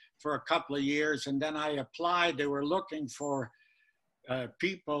 for a couple of years. And then I applied. They were looking for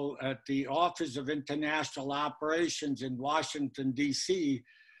people at the Office of International Operations in Washington, D.C.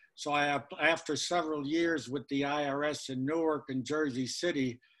 So after several years with the IRS in Newark and Jersey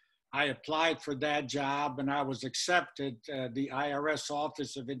City, I applied for that job and I was accepted. The IRS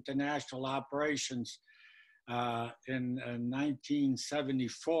Office of International Operations in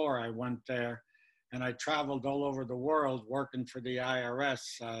 1974, I went there and I traveled all over the world working for the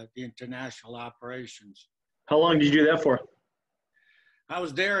IRS, the International Operations. How long did you do that for? I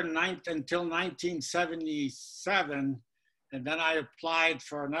was there until 1977, and then I applied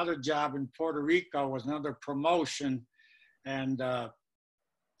for another job in Puerto Rico. It was another promotion, and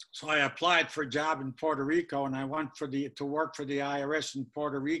so I applied for a job in Puerto Rico, and I went to work for the IRS in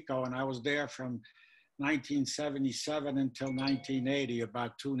Puerto Rico, and I was there from 1977 until 1980,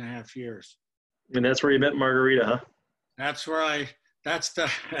 about 2.5 years. And that's where you met Margarita, huh? That's where I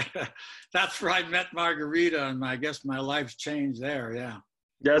met Margarita, and I guess my life's changed there. Yeah.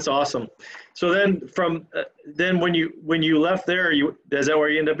 That's awesome. So then when you left there, is that where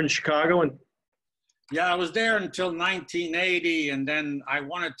you ended up in Chicago? And yeah, I was there until 1980, and then I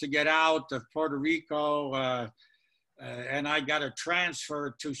wanted to get out of Puerto Rico, and I got a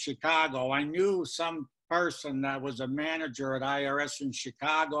transfer to Chicago. I knew some person that was a manager at IRS in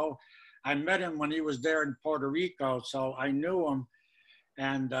Chicago. I met him when he was there in Puerto Rico, so I knew him.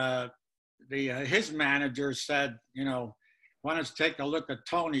 And his manager said, you know, why don't you take a look at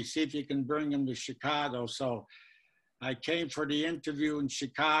Tony, see if you can bring him to Chicago. So I came for the interview in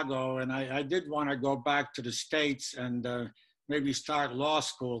Chicago, and I did want to go back to the States and maybe start law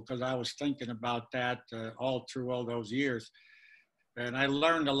school, because I was thinking about that all through all those years. And I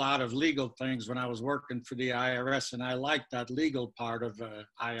learned a lot of legal things when I was working for the IRS, and I liked that legal part of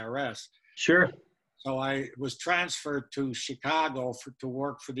IRS. Sure. So I was transferred to Chicago to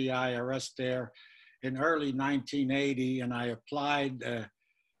work for the IRS there in early 1980, and I applied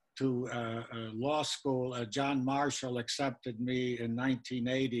to law school. John Marshall accepted me in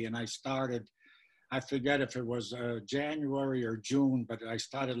 1980, and I started, I forget if it was January or June, but I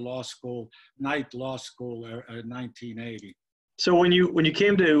started night law school in 1980. So when you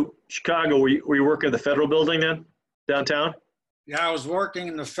came to Chicago, were you working at the Federal Building then, downtown? Yeah, I was working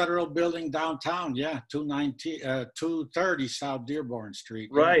in the Federal Building downtown. Yeah, 230 South Dearborn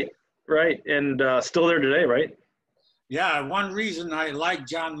Street. Right, right, and still there today, right? Yeah, one reason I like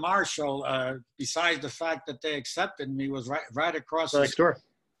John Marshall, besides the fact that they accepted me, was right across next door.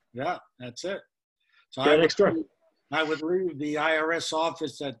 Yeah, that's it. So right next door. I would leave the IRS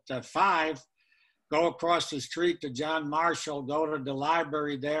office at 5, go across the street to John Marshall, go to the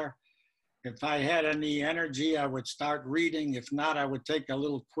library there. If I had any energy, I would start reading. If not, I would take a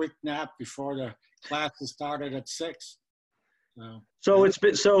little quick nap before the classes started at 6. So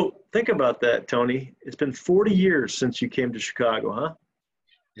think about that, Tony. It's been 40 years since you came to Chicago, huh?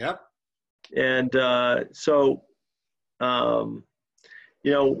 Yep. And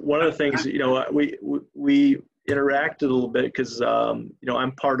you know, one of the things, you know, we interacted a little bit because, you know,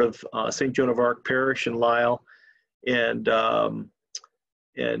 I'm part of St. Joan of Arc Parish in Lisle, and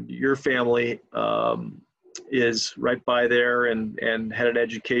your family is right by there and had an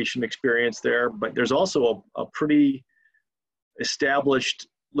education experience there. But there's also a pretty established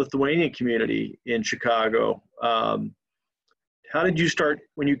Lithuanian community in Chicago. How did you start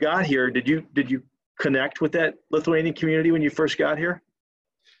when you got here? Did you connect with that Lithuanian community when you first got here?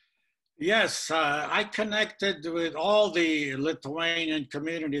 Yes, I connected with all the Lithuanian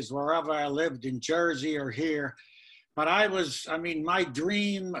communities wherever I lived, in Jersey or here. But my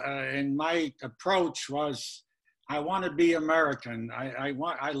dream and my approach was, I want to be American. I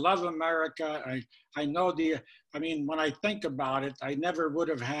love America. I know when I think about it, I never would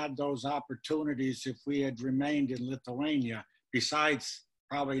have had those opportunities if we had remained in Lithuania, besides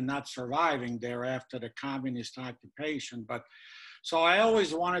probably not surviving there after the communist occupation. But so I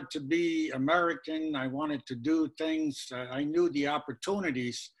always wanted to be American. I wanted to do things. I knew the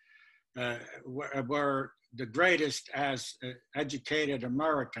opportunities were the greatest as educated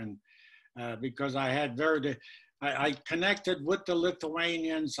American, because I connected with the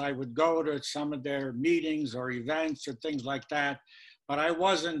Lithuanians. I would go to some of their meetings or events or things like that, but I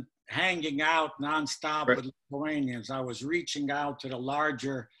wasn't hanging out nonstop with Lithuanians. I was reaching out to the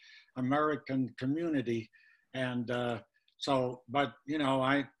larger American community. And but you know,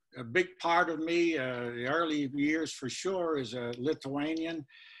 a big part of me, the early years for sure, is a Lithuanian,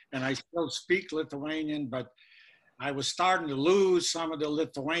 and I still speak Lithuanian, but I was starting to lose some of the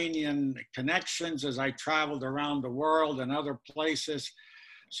Lithuanian connections as I traveled around the world and other places.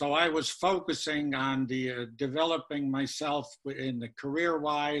 So I was focusing on the developing myself in the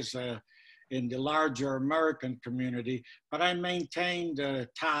career-wise in the larger American community, but I maintained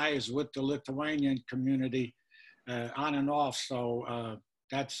ties with the Lithuanian community on and off. So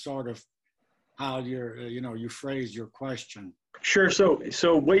that's sort of how you phrased your question. Sure.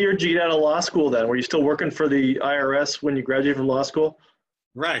 So what year did you get out of law school then? Were you still working for the IRS when you graduated from law school?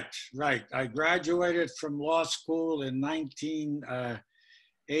 Right. I graduated from law school in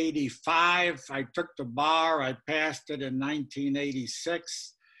 1985. I took the bar. I passed it in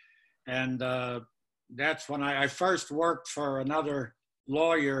 1986. And that's when I first worked for another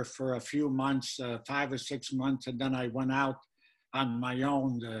lawyer for a few months, 5 or 6 months. And then I went out on my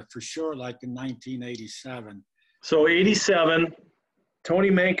own for sure, like in 1987. So 87, Tony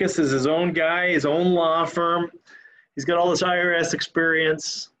Mankus is his own guy, his own law firm. He's got all this IRS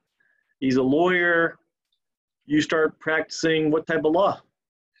experience. He's a lawyer. You start practicing what type of law?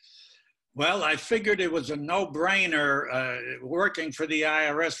 Well, I figured it was a no-brainer. Working for the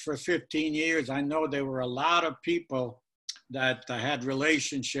IRS for 15 years, I know there were a lot of people that had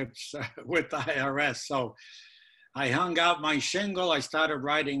relationships with the IRS. So I hung out my shingle. I started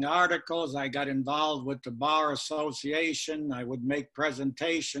writing articles. I got involved with the Bar Association. I would make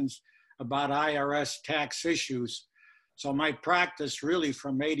presentations about IRS tax issues. So my practice really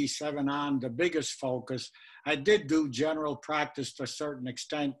from 87 on, the biggest focus, I did do general practice to a certain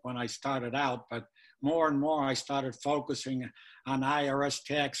extent when I started out, but more and more I started focusing on IRS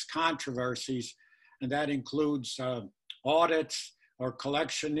tax controversies, and that includes audits, or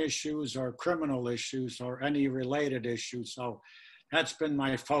collection issues, or criminal issues, or any related issues. So that's been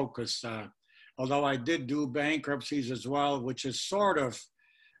my focus. Although I did do bankruptcies as well, which is sort of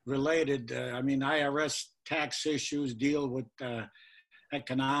related. I mean, IRS tax issues deal with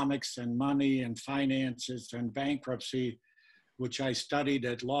economics and money and finances, and bankruptcy, which I studied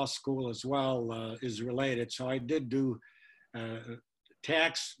at law school as well, is related. So I did do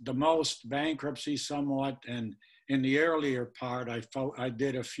tax the most, bankruptcy somewhat, and in the earlier part, I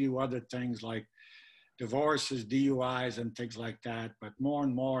did a few other things like divorces, DUIs, and things like that. But more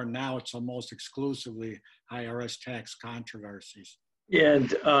and more now, it's almost exclusively IRS tax controversies. And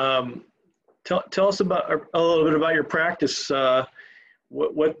tell us about a little bit about your practice.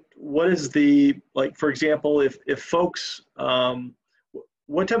 What is the, like, for example, if folks,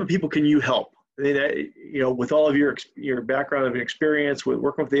 what type of people can you help? With all of your background of experience with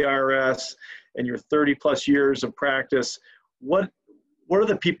working with the IRS and your 30 plus years of practice, what are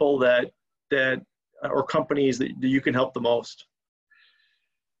the people that or companies that you can help the most?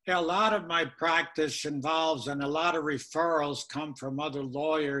 Yeah, a lot of my practice involves, and a lot of referrals come from other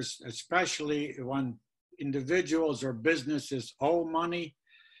lawyers, especially when individuals or businesses owe money.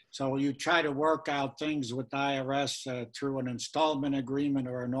 So you try to work out things with IRS through an installment agreement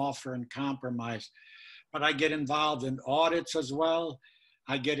or an offer in compromise. But I get involved in audits as well.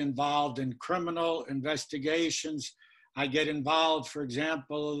 I get involved in criminal investigations. I get involved, for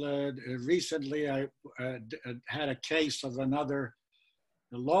example, recently I had a case of another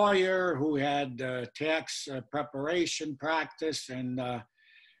lawyer who had tax preparation practice, and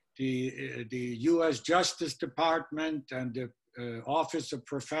the U.S. Justice Department and the Office of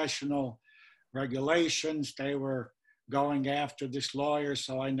Professional Regulations, they were going after this lawyer.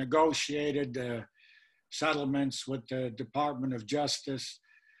 So I negotiated settlements with the Department of Justice.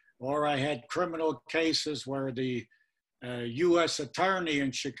 Or I had criminal cases where the U.S. attorney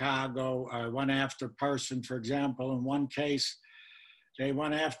in Chicago went after a person. For example, in one case, they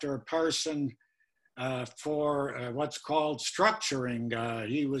went after a person for what's called structuring.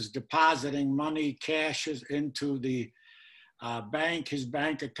 He was depositing money, cashes into the his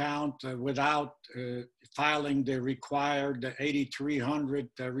bank account without filing the required 8,300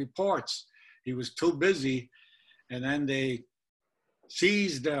 reports. He was too busy, and then they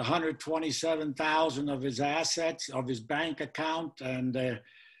seized 127,000 of his assets of his bank account, and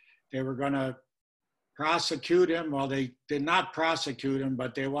they were going to prosecute him. Well, they did not prosecute him,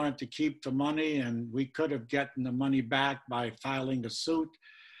 but they wanted to keep the money, and we could have gotten the money back by filing a suit.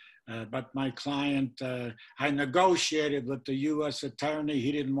 But my client, I negotiated with the U.S. attorney.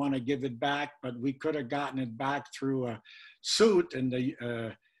 He didn't want to give it back, but we could have gotten it back through a suit in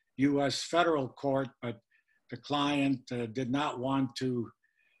the U.S. federal court. But the client did not want to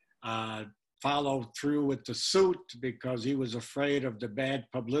follow through with the suit because he was afraid of the bad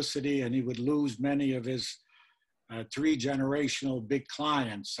publicity, and he would lose many of his 3 generational big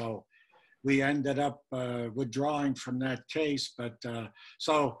clients. So we ended up withdrawing from that case. But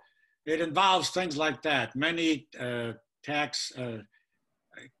so it involves things like that. Many tax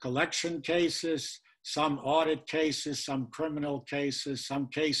collection cases, some audit cases, some criminal cases, some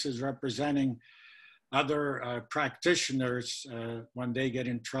cases representing other practitioners when they get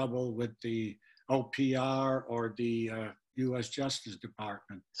in trouble with the OPR or the U.S. Justice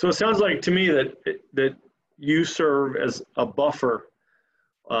Department. So it sounds like to me that you serve as a buffer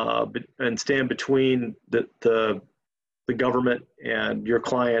and stand between the government and your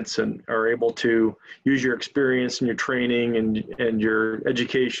clients, and are able to use your experience and your training and your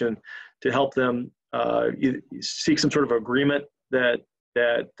education to help them seek some sort of agreement that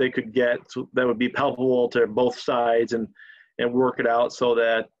they could get, so that would be palpable to both sides, and work it out so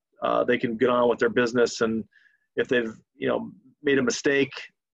that they can get on with their business. And if they've made a mistake,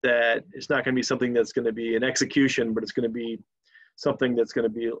 that it's not going to be something that's going to be an execution, but it's going to be something that's going to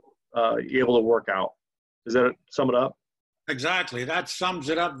be able to work out. Does that sum it up? Exactly. That sums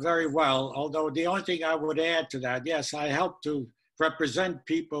it up very well. Although the only thing I would add to that, yes, I help to represent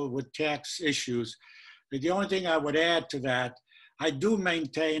people with tax issues. But the only thing I would add to that, I do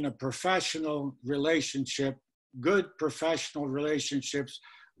maintain a professional relationship, good professional relationships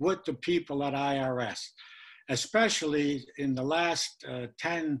with the people at IRS, especially in the last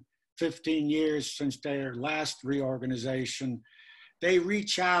 10, 15 years since their last reorganization. They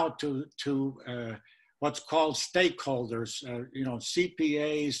reach out to what's called stakeholders,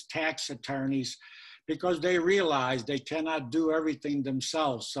 CPAs, tax attorneys, because they realize they cannot do everything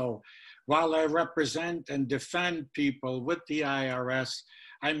themselves. So while I represent and defend people with the IRS,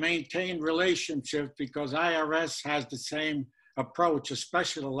 I maintain relationships because IRS has the same approach,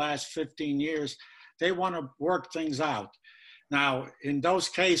 especially the last 15 years. They want to work things out. Now, in those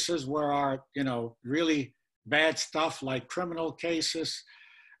cases where are, really bad stuff like criminal cases,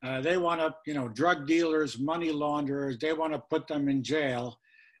 they want to, drug dealers, money launderers, they want to put them in jail,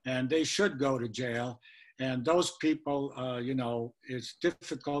 and they should go to jail. And those people, it's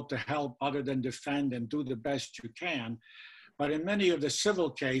difficult to help other than defend and do the best you can. But in many of the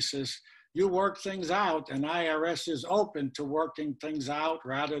civil cases, you work things out, and IRS is open to working things out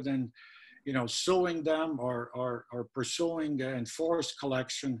rather than, suing them or pursuing enforced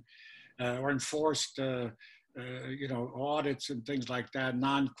collection or enforced audits and things like that,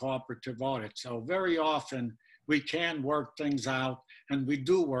 non-cooperative audits. So very often we can work things out, and we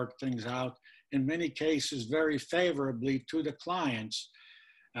do work things out, in many cases very favorably to the clients.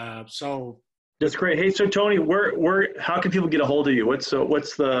 So that's great. Hey, so Tony, how can people get a hold of you? What's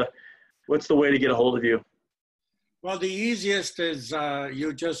the way to get a hold of you? Well, the easiest is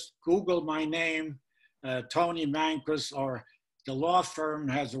you just Google my name, Tony Mankus, or the law firm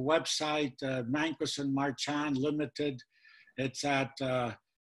has a website, Mankus and Marchand Limited. It's at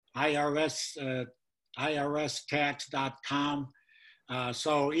irstax.com.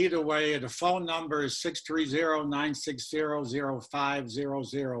 So either way, the phone number is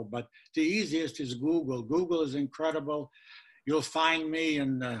 630-960-0500. But the easiest is Google. Google is incredible. You'll find me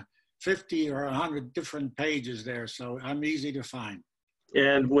in 50 or 100 different pages there. So I'm easy to find.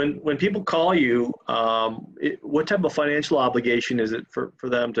 And when people call you, what type of financial obligation is it for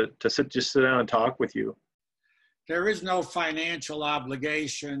them to just sit down and talk with you? There is no financial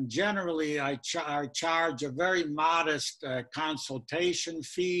obligation. Generally, I charge a very modest consultation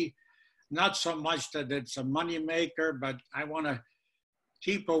fee, not so much that it's a moneymaker, but I want to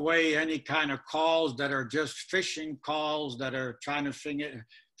keep away any kind of calls that are just phishing calls that are trying to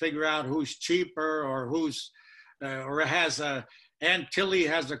figure out who's cheaper or who's, or has a, Aunt Tilly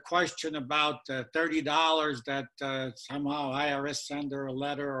has a question about $30 that somehow IRS send her a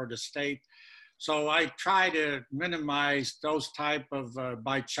letter or the state. So I try to minimize those type of,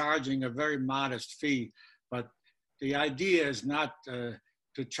 by charging a very modest fee. But the idea is not to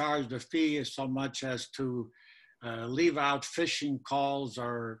charge the fee so much as to leave out phishing calls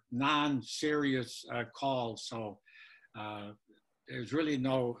or non-serious calls. So there's really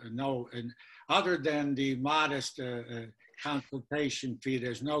no, and other than the modest consultation fee,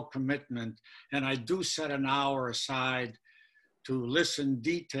 there's no commitment. And I do set an hour aside to listen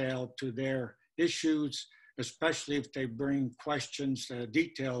detailed to their issues, especially if they bring questions,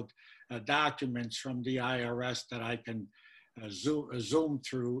 detailed documents from the IRS that I can zoom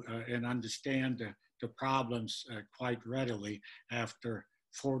through and understand the problems quite readily after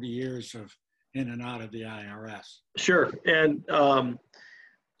 40 years of in and out of the IRS. Sure. And,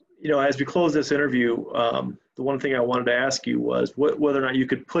 as we close this interview, the one thing I wanted to ask you was whether or not you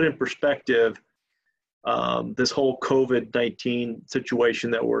could put in perspective this whole COVID-19 situation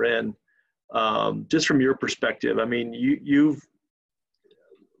that we're in, just from your perspective. I mean, you've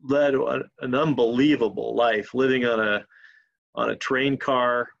led an unbelievable life, living on a train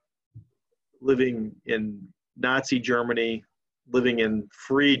car, living in Nazi Germany, living in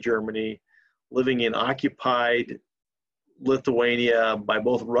free Germany, living in occupied Lithuania by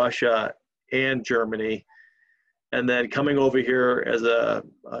both Russia and Germany, and then coming over here as a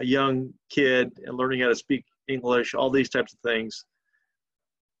young kid and learning how to speak English, all these types of things.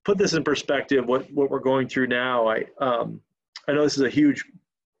 Put this in perspective, what we're going through now. I know this is a huge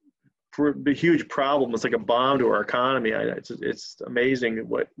problem. It's like a bomb to our economy. It's amazing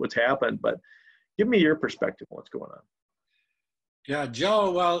what's happened, but give me your perspective on what's going on. Yeah,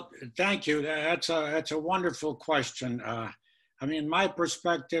 Joe, well, thank you. That's a wonderful question. I mean, my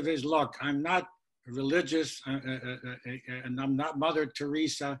perspective is, look, I'm not religious and I'm not Mother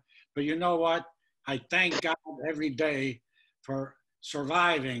Teresa, but you know what? I thank God every day for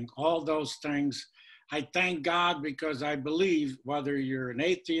surviving all those things. I thank God because I believe, whether you're an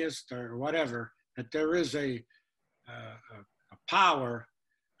atheist or whatever, that there is a power,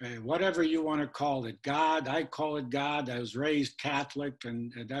 whatever you want to call it, God. I call it God. I was raised Catholic,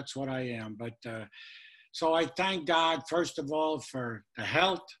 and that's what I am. But so I thank God, first of all, for the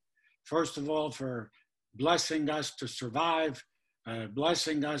health, first of all, for blessing us to survive,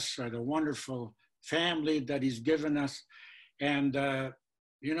 blessing us for the wonderful family that He's given us. And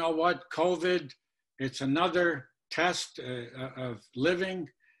you know what? COVID, it's another test of living.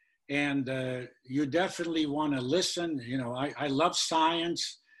 And you definitely want to listen. You know, I love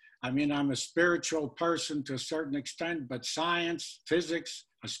science. I mean, I'm a spiritual person to a certain extent, but science, physics,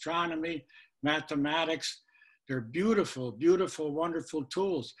 astronomy, mathematics, they're beautiful, beautiful, wonderful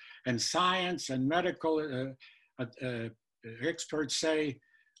tools. And science and medical experts say,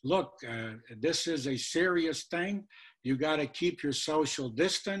 look, this is a serious thing. You got to keep your social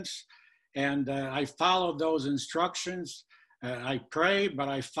distance. And I follow those instructions. I pray, but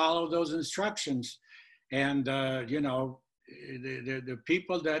I follow those instructions. And, you know, the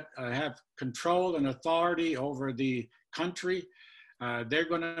people that have control and authority over the country, they're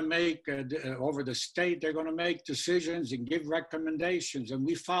going to make, over the state, they're going to make decisions and give recommendations, and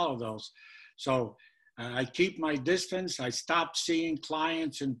we follow those. So I keep my distance. I stopped seeing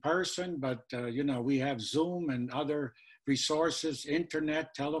clients in person, but, you know, we have Zoom and other resources,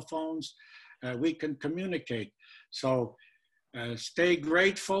 internet, telephones, we can communicate. So stay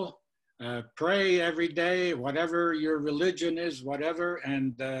grateful, pray every day, whatever your religion is, whatever,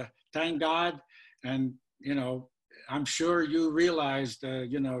 and thank God. And, you know, I'm sure you realized,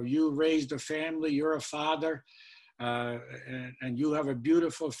 you know, you raised a family, you're a father, and you have a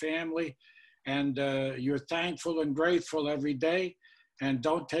beautiful family, and you're thankful and grateful every day, and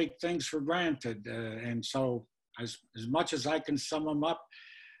don't take things for granted. And so as much as I can sum them up,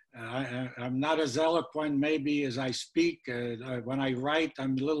 I'm not as eloquent maybe as I speak. When I write,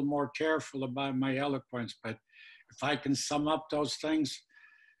 I'm a little more careful about my eloquence, but if I can sum up those things,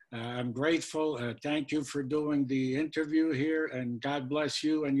 I'm grateful. Thank you for doing the interview here, and God bless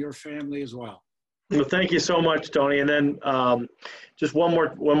you and your family as well. Well, thank you so much, Tony. And then just one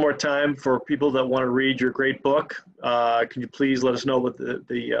more time for people that want to read your great book. Can you please let us know what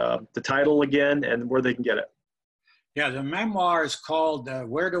the title again and where they can get it? Yeah, the memoir is called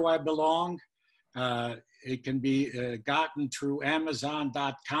Where Do I Belong? It can be gotten through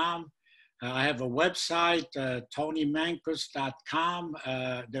Amazon.com. I have a website, TonyMankus.com.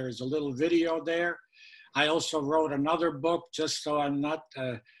 There's a little video there. I also wrote another book, just so I'm not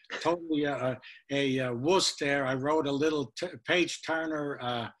totally a wuss there. I wrote a little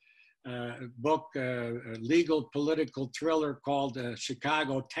page-turner book, a legal political thriller called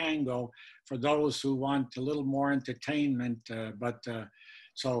Chicago Tango, for those who want a little more entertainment.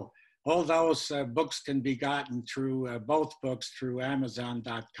 So all those books can be gotten through, both books through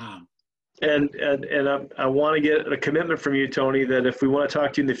Amazon.com. And I want to get a commitment from you, Tony, that if we want to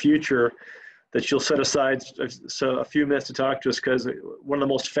talk to you in the future, that you'll set aside a few minutes to talk to us, because one of the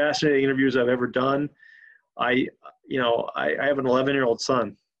most fascinating interviews I've ever done. I have an 11-year-old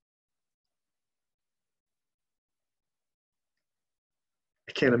son.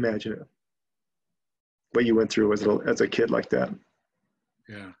 I can't imagine it, what you went through as a kid like that.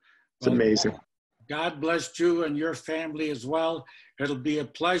 Yeah. It's amazing. God bless you and your family as well. It'll be a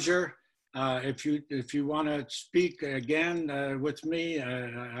pleasure. If you want to speak again with me,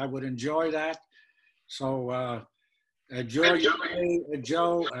 I would enjoy that. So enjoy your day,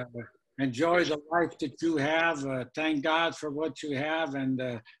 Joe. Enjoy the life that you have. Thank God for what you have,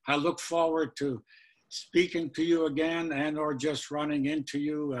 and I look forward to speaking to you again, and or just running into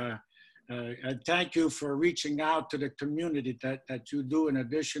you. And thank you for reaching out to the community that you do in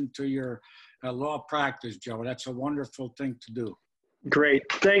addition to your law practice, Joe. That's a wonderful thing to do. Great.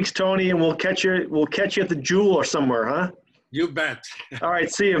 Thanks, Tony, and we'll catch you at the Jewel or somewhere, huh? You bet. All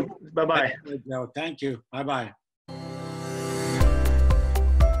right, see you. Bye-bye. Thank you. Bye-bye.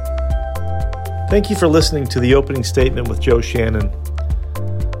 Thank you for listening to The Opening Statement with Joe Shannon.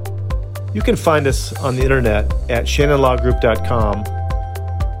 You can find us on the internet at shannonlawgroup.com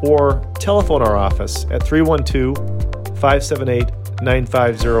or telephone our office at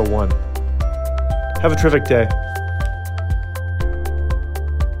 312-578-9501. Have a terrific day.